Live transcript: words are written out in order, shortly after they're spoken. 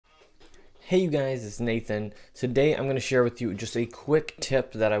Hey you guys, it's Nathan. Today I'm going to share with you just a quick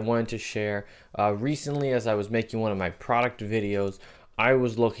tip that I wanted to share. Recently, as I was making one of my product videos, I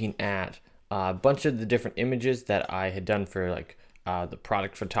was looking at a bunch of the different images that I had done for the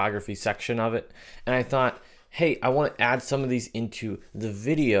product photography section of it. And I thought, hey, I want to add some of these into the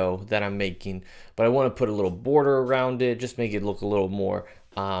video that I'm making, but I want to put a little border around it, just make it look a little more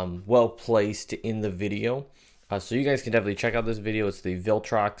well placed in the video. So you guys can definitely check out this video. It's the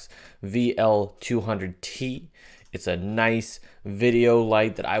Viltrox VL200T. It's a nice video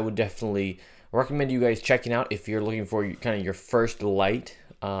light that I would definitely recommend you guys checking out if you're looking for kind of your first light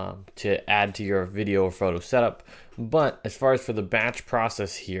to add to your video or photo setup. But as far as for the batch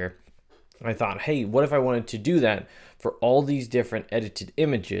process here, I thought, hey, what if I wanted to do that for all these different edited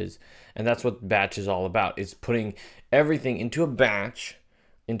images? And that's what batch is all about, is putting everything into a batch,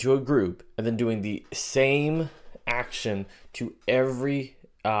 into a group, and then doing the same action to every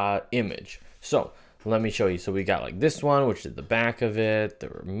image. So let me show you. So we got like this one, which is the back of it, the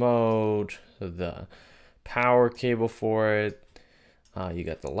remote, the power cable for it. You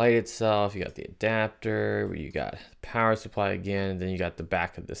got the light itself, you got the adapter, you got the power supply again, and then you got the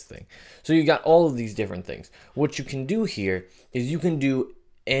back of this thing. So you got all of these different things. What you can do here is you can do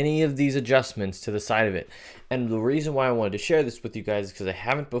any of these adjustments to the side of it. And the reason why I wanted to share this with you guys is because I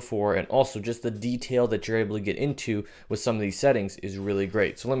haven't before, and also just the detail that you're able to get into with some of these settings is really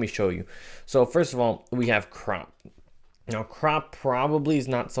great. So let me show you. So first of all, we have crop. Now, crop probably is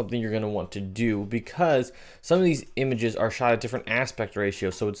not something you're going to want to do because some of these images are shot at different aspect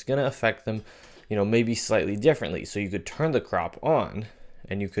ratios, so it's going to affect them, maybe slightly differently. So you could turn the crop on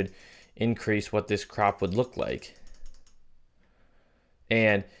and you could increase what this crop would look like.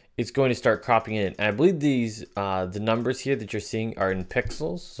 And it's going to start cropping in. And I believe these, the numbers here that you're seeing are in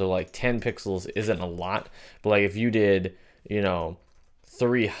pixels. So like 10 pixels isn't a lot, but like if you did,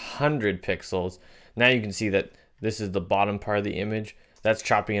 300 pixels, now you can see that this is the bottom part of the image. That's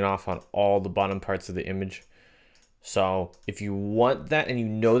chopping it off on all the bottom parts of the image. So if you want that and you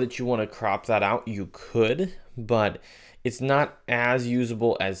know that you want to crop that out, you could, but it's not as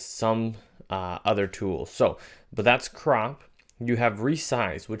usable as some other tools. But that's crop. You have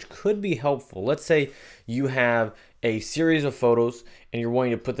resize, which could be helpful. Let's say you have a series of photos and you're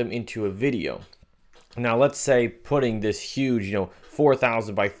wanting to put them into a video. Now, let's say putting this huge,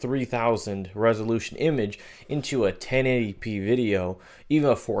 4,000 by 3,000 resolution image into a 1080p video,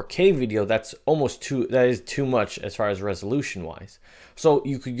 even a 4K video, that is too much as far as resolution wise. So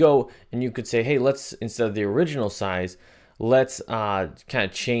you could go and you could say, hey, let's, instead of the original size, let's kind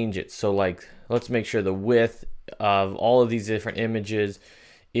of change it. So like, let's make sure the width of all of these different images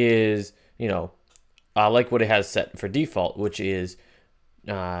is, like what it has set for default, which is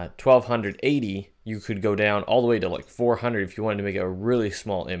 1280. You could go down all the way to like 400 if you wanted to make a really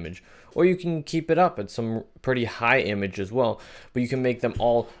small image, or you can keep it up at some pretty high image as well, but you can make them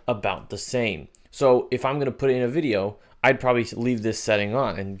all about the same. So if I'm going to put it in a video, I'd probably leave this setting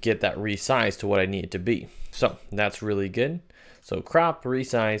on and get that resize to what I need it to be. So that's really good. So crop,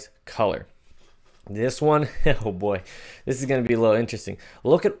 resize, color. This one, oh boy, this is going to be a little interesting.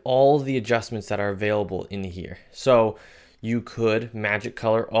 Look at all the adjustments that are available in here. So you could magic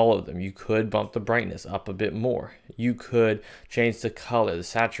color all of them. You could bump the brightness up a bit more. You could change the color, the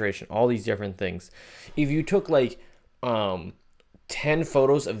saturation, all these different things. If you took like 10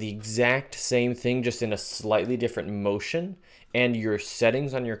 photos of the exact same thing, just in a slightly different motion, and your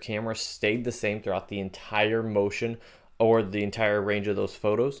settings on your camera stayed the same throughout the entire motion or the entire range of those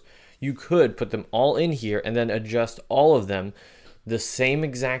photos, you could put them all in here and then adjust all of them the same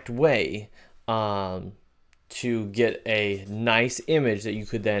exact way to get a nice image that you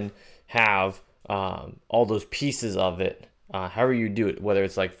could then have all those pieces of it, however you do it, whether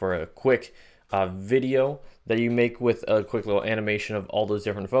it's like for a quick video that you make with a quick little animation of all those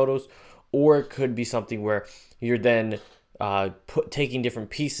different photos, or it could be something where you're then taking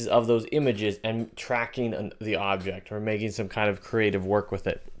different pieces of those images and tracking the object or making some kind of creative work with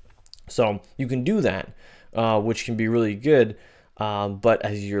it. So you can do that, which can be really good. But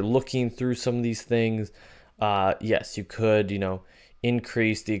as you're looking through some of these things, yes, you could,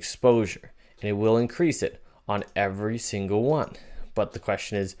 increase the exposure, and it will increase it on every single one. But the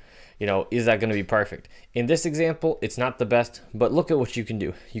question is, is that going to be perfect? In this example, it's not the best, but look at what you can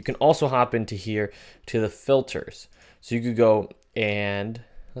do. You can also hop into here to the filters. So you could go and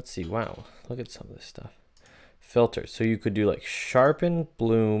let's see, wow, look at some of this stuff. Filters. So you could do like sharpen,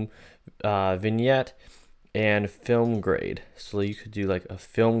 bloom, vignette, and film grade. So you could do like a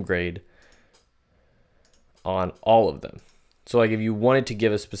film grade on all of them. So like if you wanted to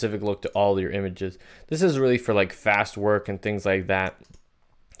give a specific look to all your images, this is really for like fast work and things like that.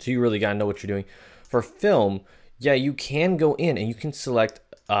 So you really gotta know what you're doing. For film, yeah, you can go in and you can select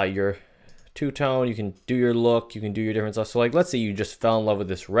your two-tone, you can do your look, you can do your different stuff. So like, let's say you just fell in love with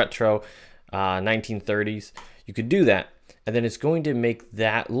this retro 1930s, you could do that, and then it's going to make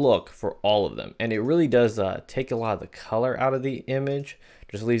that look for all of them. And it really does take a lot of the color out of the image,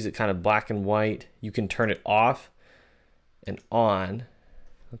 just leaves it kind of black and white. You can turn it off and on.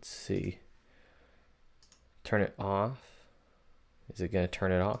 Let's see, turn it off. Is it gonna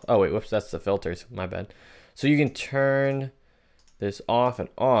turn it off? Oh wait, whoops, that's the filters, my bad. So you can turn this off and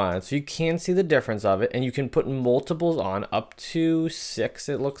on, so you can see the difference of it, and you can put multiples on, up to 6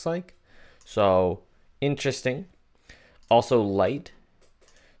 it looks like. So interesting. Also light,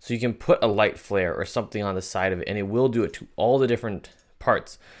 so you can put a light flare or something on the side of it, and it will do it to all the different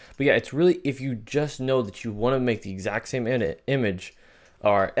parts. But yeah, it's really, if you just know that you want to make the exact same image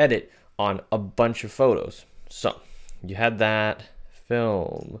or edit on a bunch of photos. So you had that,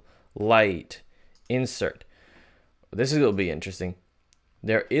 film, light, insert. This is going to be interesting.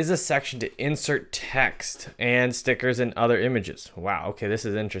 There is a section to insert text and stickers and other images. Wow, okay, this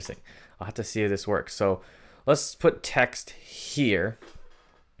is interesting. I'll have to see if this works. So let's put text here.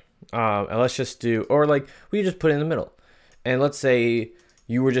 And let's just do, or like, we just put it in the middle. And let's say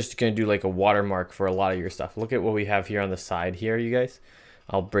you were just going to do like a watermark for a lot of your stuff. Look at what we have here on the side here, you guys.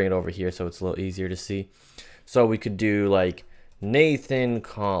 I'll bring it over here so it's a little easier to see. So we could do like Nathan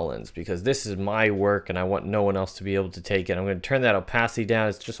Collins, because this is my work and I want no one else to be able to take it. I'm going to turn that opacity down.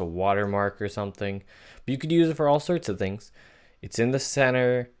 It's just a watermark or something, but you could use it for all sorts of things. It's in the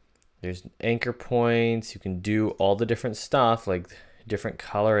center. There's anchor points. You can do all the different stuff, like different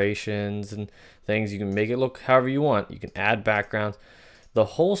colorations and things. You can make it look however you want. You can add backgrounds. The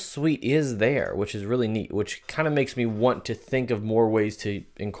whole suite is there, which is really neat, which kind of makes me want to think of more ways to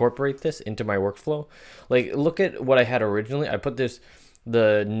incorporate this into my workflow. Like, look at what I had originally. I put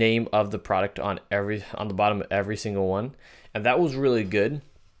the name of the product on the bottom of every single one, and that was really good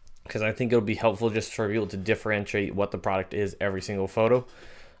because I think it'll be helpful just for people to differentiate what the product is every single photo,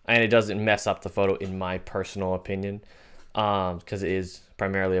 and it doesn't mess up the photo, in my personal opinion, because it is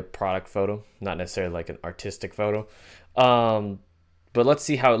primarily a product photo, not necessarily like an artistic photo. But let's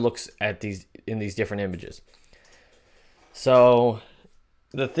see how it looks at in these different images. So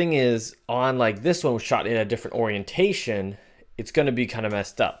the thing is, on like this one was shot in a different orientation, it's going to be kind of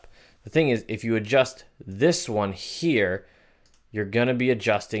messed up. The thing is, if you adjust this one here, you're going to be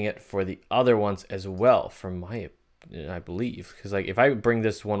adjusting it for the other ones as well, I believe. Because like if I bring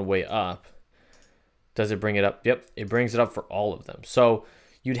this one way up, does it bring it up? Yep, it brings it up for all of them. So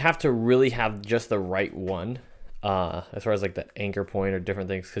you'd have to really have just the right one. As far as like the anchor point or different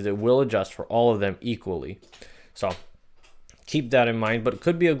things, because it will adjust for all of them equally. So keep that in mind, but it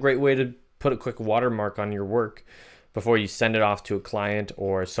could be a great way to put a quick watermark on your work before you send it off to a client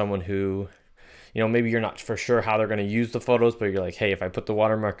or someone who, you know, maybe you're not for sure how they're going to use the photos, but you're like, hey, if I put the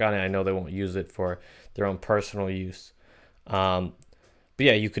watermark on it, I know they won't use it for their own personal use. But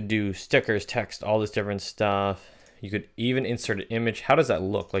yeah, you could do stickers, text, all this different stuff. You could even insert an image. How does that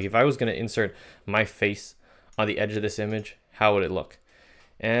look? Like if I was going to insert my face on the edge of this image, how would it look?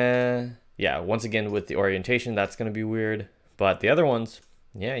 And yeah, once again, with the orientation, that's going to be weird. But the other ones,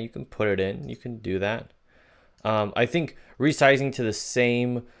 yeah, you can put it in. You can do that. I think resizing to the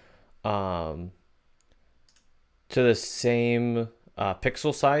same pixel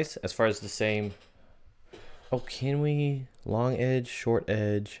size, as far as the same. Oh, can we long edge, short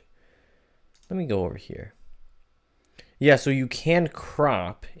edge? Let me go over here. Yeah, so you can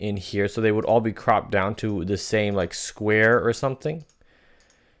crop in here, so they would all be cropped down to the same like square or something.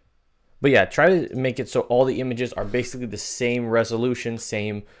 But yeah, try to make it so all the images are basically the same resolution,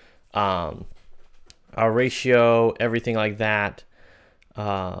 same ratio, everything like that,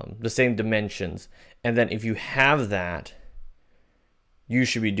 the same dimensions. And then if you have that, you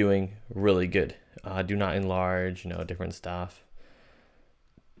should be doing really good. Do not enlarge, you know, different stuff.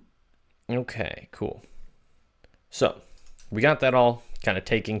 Okay, cool. So we got that all kind of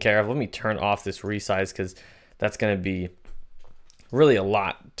taken care of. Let me turn off this resize because that's going to be really a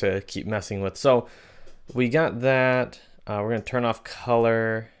lot to keep messing with. So we got that. We're going to turn off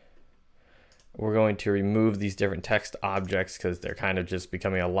color. We're going to remove these different text objects because they're kind of just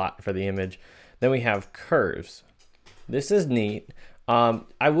becoming a lot for the image. Then we have curves. This is neat.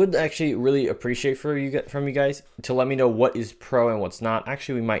 I would actually really appreciate from you guys to let me know what is pro and what's not.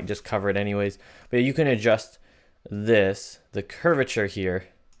 Actually, we might just cover it anyways. But you can adjust the curvature here,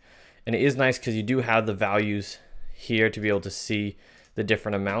 and it is nice because you do have the values here to be able to see the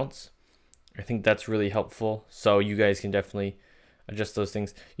different amounts. I think that's really helpful, so you guys can definitely adjust those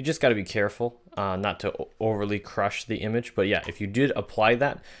things. You just got to be careful not to overly crush the image. But yeah, if you did apply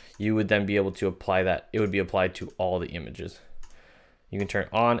that, you would then be able to apply that. It would be applied to all the images. You can turn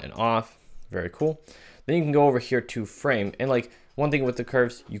on and off. Very cool. Then you can go over here to frame. And like one thing with the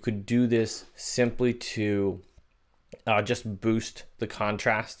curves, you could do this simply to just boost the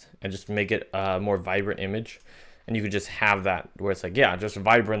contrast and just make it a more vibrant image. And you could just have that where it's like, yeah, just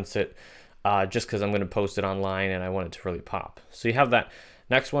vibrance it just because I'm going to post it online and I want it to really pop. So you have that.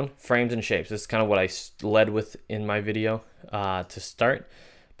 Next one, frames and shapes. This is kind of what I led with in my video to start.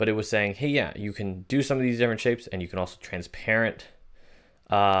 But it was saying, hey, yeah, you can do some of these different shapes and you can also transparent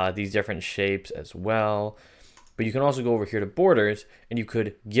these different shapes as well. But you can also go over here to borders and you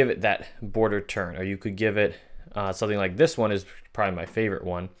could give it that border turn, or you could give it something like this one is probably my favorite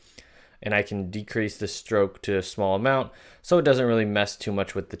one. And I can decrease the stroke to a small amount so it doesn't really mess too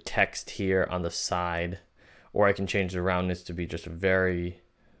much with the text here on the side. Or I can change the roundness to be just very,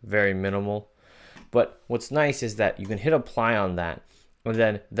 very minimal. But what's nice is that you can hit apply on that, and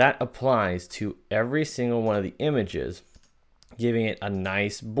then that applies to every single one of the images, giving it a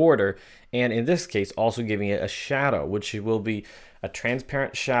nice border, and in this case also giving it a shadow, which will be a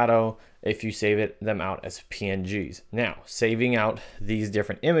transparent shadow if you save them out as PNGs. Now, saving out these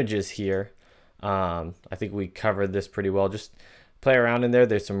different images here, I think we covered this pretty well. Just play around in there.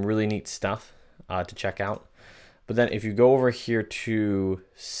 There's some really neat stuff to check out. But then if you go over here to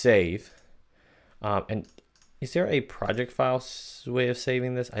save, and is there a project file way of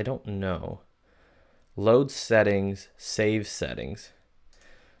saving this? I don't know. Load settings, save settings.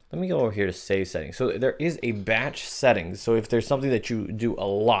 Let me go over here to save settings. So there is a batch settings. So if there's something that you do a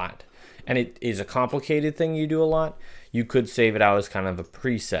lot and it is a complicated thing you do a lot, you could save it out as kind of a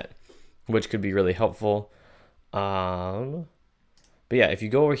preset, which could be really helpful. But yeah, if you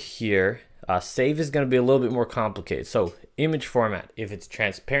go over here, save is going to be a little bit more complicated. So image format, if it's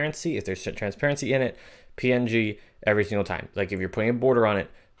transparency, if there's transparency in it, PNG every single time. Like if you're putting a border on it,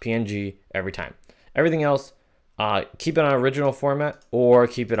 PNG every time. Everything else, keep it on original format or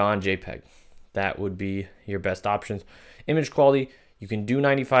keep it on JPEG. That would be your best options. Image quality, you can do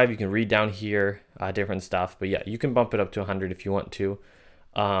 95. You can read down here different stuff. But yeah, you can bump it up to 100 if you want to.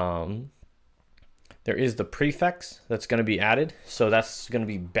 There is the prefix that's going to be added. So that's going to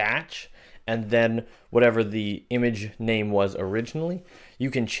be batch. And then whatever the image name was originally,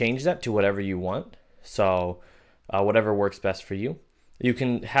 you can change that to whatever you want. So whatever works best for you. You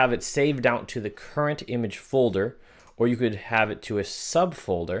can have it saved out to the current image folder, or you could have it to a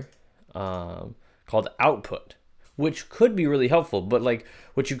subfolder called output, which could be really helpful. But like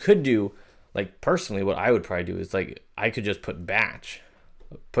what you could do, like personally, what I would probably do is like I could just put batch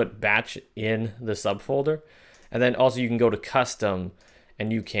in the subfolder, and then also you can go to custom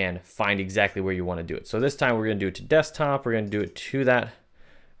and you can find exactly where you want to do it. So this time we're going to do it to desktop. We're going to do it to that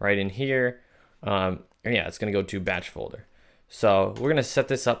right in here. And yeah, it's going to go to batch folder. So we're going to set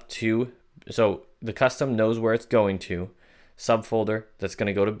this up to, so the custom knows where it's going to, subfolder, that's going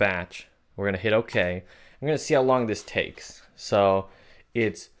to go to batch. We're going to hit OK. I'm going to see how long this takes. So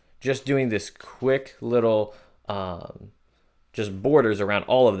it's just doing this quick little just borders around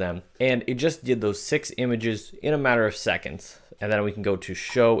all of them. And it just did those 6 images in a matter of seconds. And then we can go to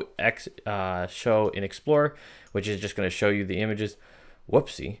show in Explorer, which is just going to show you the images.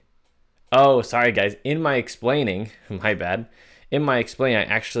 Whoopsie. Oh, sorry guys, in my explaining, my bad. In my explaining, I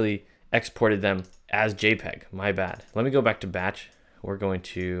actually exported them as JPEG, my bad. Let me go back to batch. We're going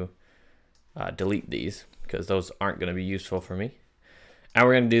to delete these because those aren't going to be useful for me. And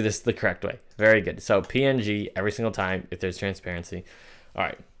we're going to do this the correct way. Very good. So PNG every single time if there's transparency. All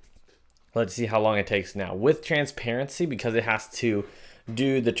right, let's see how long it takes now. With transparency, because it has to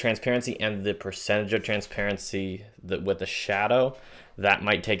do the transparency and the percentage of transparency with the shadow, that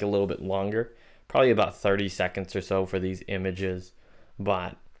might take a little bit longer, probably about 30 seconds or so for these images.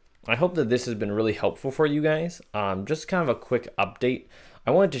 But I hope that this has been really helpful for you guys. Just kind of a quick update.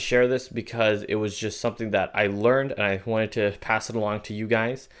 I wanted to share this because it was just something that I learned and I wanted to pass it along to you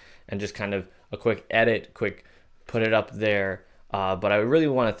guys, and just kind of a quick edit, quick put it up there. But I really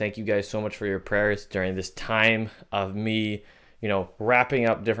want to thank you guys so much for your prayers during this time of me, you know, wrapping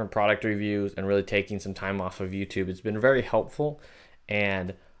up different product reviews and really taking some time off of YouTube. It's been very helpful.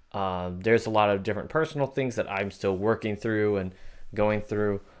 And there's a lot of different personal things that I'm still working through and going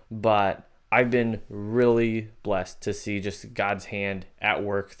through, but I've been really blessed to see just God's hand at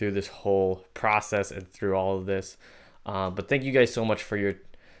work through this whole process and through all of this. But thank you guys so much for your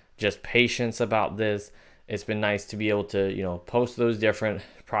just patience about this. It's been nice to be able to, you know, post those different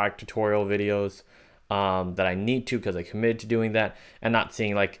product tutorial videos that I need to, because I committed to doing that, and not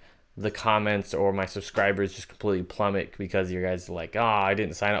seeing like the comments or my subscribers just completely plummet because you guys are like, oh, I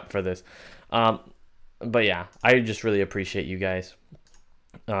didn't sign up for this. But yeah, I just really appreciate you guys.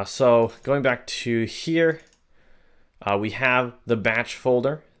 So going back to here, we have the batch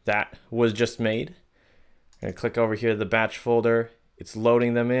folder that was just made. I'm gonna click over here, the batch folder. It's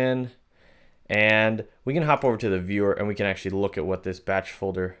loading them in, and we can hop over to the viewer and we can actually look at what this batch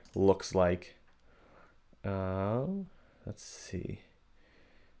folder looks like. Let's see.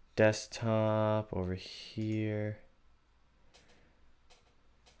 Desktop over here.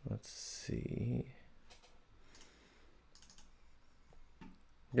 Let's see.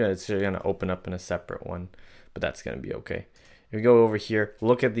 Yeah, it's gonna open up in a separate one, but that's gonna be okay. If we go over here,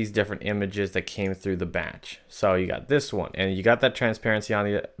 look at these different images that came through the batch. So you got this one, and you got that transparency on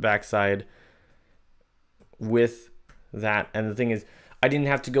the backside with that. And the thing is, I didn't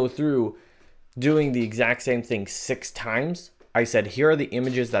have to go through doing the exact same thing 6 times. I said, here are the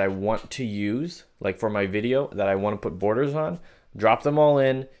images that I want to use, like for my video, that I want to put borders on. Drop them all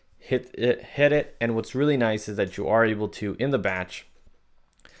in, hit it, and what's really nice is that you are able to, in the batch,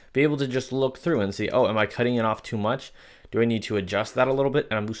 be able to just look through and see, oh, am I cutting it off too much? Do I need to adjust that a little bit?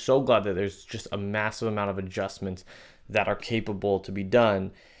 And I'm so glad that there's just a massive amount of adjustments that are capable to be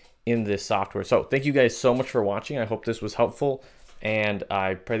done in this software. So thank you guys so much for watching. I hope this was helpful, and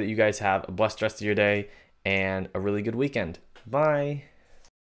I pray that you guys have a blessed rest of your day and a really good weekend. Bye.